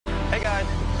Hey guys,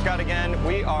 Scott again.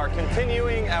 We are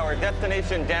continuing our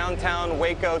Destination Downtown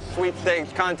Waco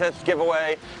Sweepstakes Contest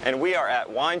giveaway, and we are at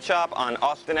Wine Shop on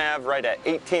Austin Ave, right at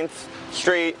 18th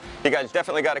Street. You guys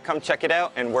definitely got to come check it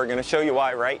out, and we're going to show you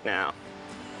why right now.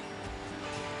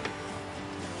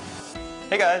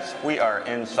 Hey guys, we are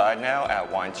inside now at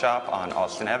Wine Shop on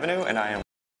Austin Avenue, and I am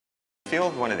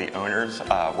Field, one of the owners,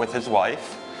 with his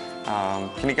wife.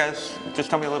 Can you guys just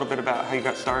tell me a little bit about how you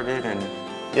got started and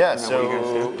yeah,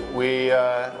 so we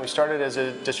started as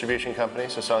a distribution company,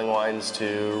 so selling wines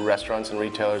to restaurants and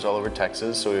retailers all over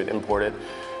Texas. So we would import it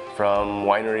from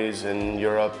wineries in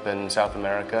Europe and South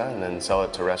America and then sell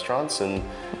it to restaurants. And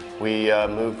we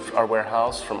moved our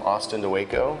warehouse from Austin to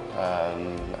Waco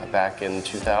back in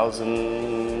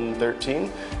 2013.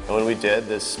 And when we did,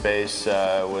 this space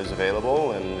was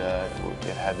available, and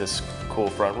it had this cool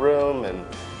front room, and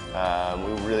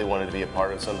we really wanted to be a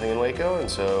part of something in Waco, and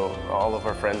so all of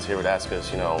our friends here would ask us,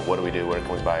 you know, what do we do? Where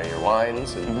can we buy your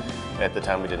wines? And at the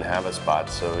time we didn't have a spot,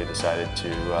 so we decided to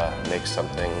make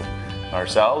something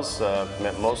ourselves,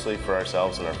 mostly for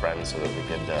ourselves and our friends, so that we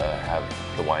could have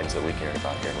the wines that we cared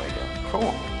about here in Waco.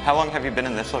 Cool. How long have you been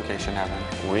in this location now then?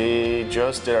 We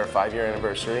just did our 5-year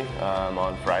anniversary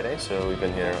on Friday, so we've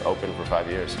been here open for 5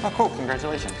 years. Oh, cool.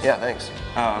 Congratulations. Yeah, thanks.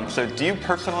 So do you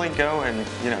personally go and,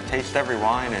 taste every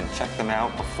wine and check them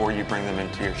out before you bring them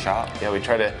into your shop? Yeah, we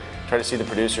try to see the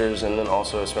producers, and then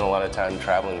also spend a lot of time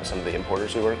traveling with some of the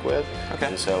importers we work with. Okay.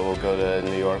 And so we'll go to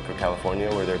New York or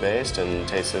California where they're based and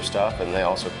taste their stuff, and they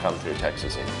also come through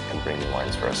Texas and bring the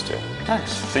wines for us too.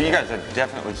 Nice. So you guys are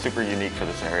definitely super unique for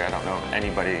this area. I don't know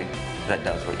anybody that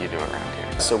does what you do around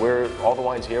here. So all the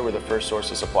wines here we're the first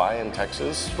source of supply in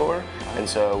Texas for, and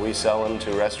so we sell them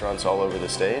to restaurants all over the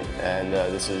state, and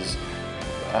this is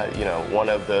one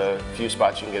of the few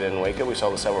spots you can get in Waco. We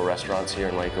sell to several restaurants here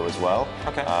in Waco as well.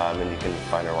 Okay. And you can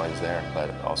find our wines there,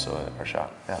 but also at our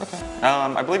shop. Yeah. Okay.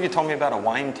 I believe you told me about a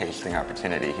wine tasting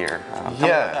opportunity here.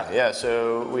 Yeah.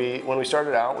 So when we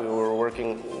started out, we were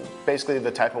working, basically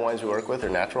the type of wines we work with are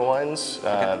natural wines.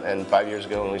 And 5 years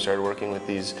ago when we started working with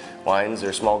these wines,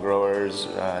 they're small growers,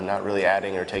 not really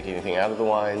adding or taking anything out of the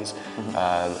wines.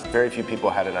 Very few people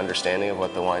had an understanding of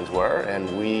what the wines were, and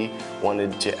we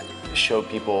wanted to show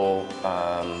people,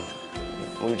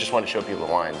 we just want to show people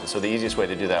the wines. And so the easiest way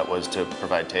to do that was to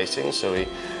provide tastings. So we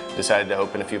decided to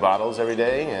open a few bottles every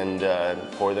day and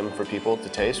pour them for people to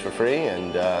taste for free,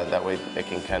 and that way it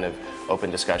can kind of open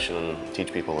discussion and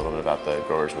teach people a little bit about the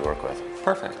growers we work with.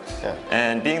 Perfect. Yeah.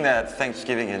 And being that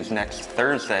Thanksgiving is next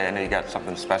Thursday, I know you got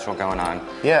something special going on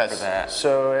for that.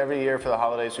 So every year for the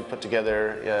holidays we put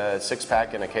together a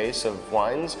 6-pack and a case of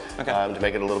wines to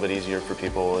make it a little bit easier for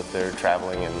people if they're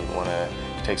traveling and want to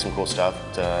take some cool stuff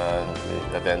to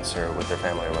events or with their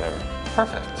family or whatever.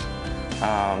 Perfect.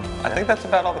 I think that's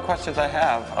about all the questions I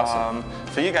have. Awesome.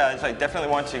 For you guys, I definitely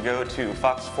want you to go to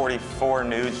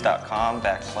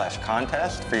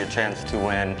fox44news.com/contest for your chance to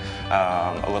win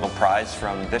a little prize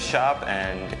from this shop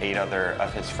and 8 other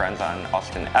of his friends on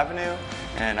Austin Avenue.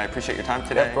 And I appreciate your time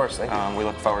today. Yeah, of course. Thank you. We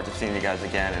look forward to seeing you guys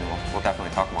again, and we'll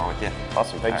definitely talk more with you.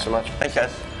 Awesome. Thank you so much. Thanks,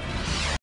 guys.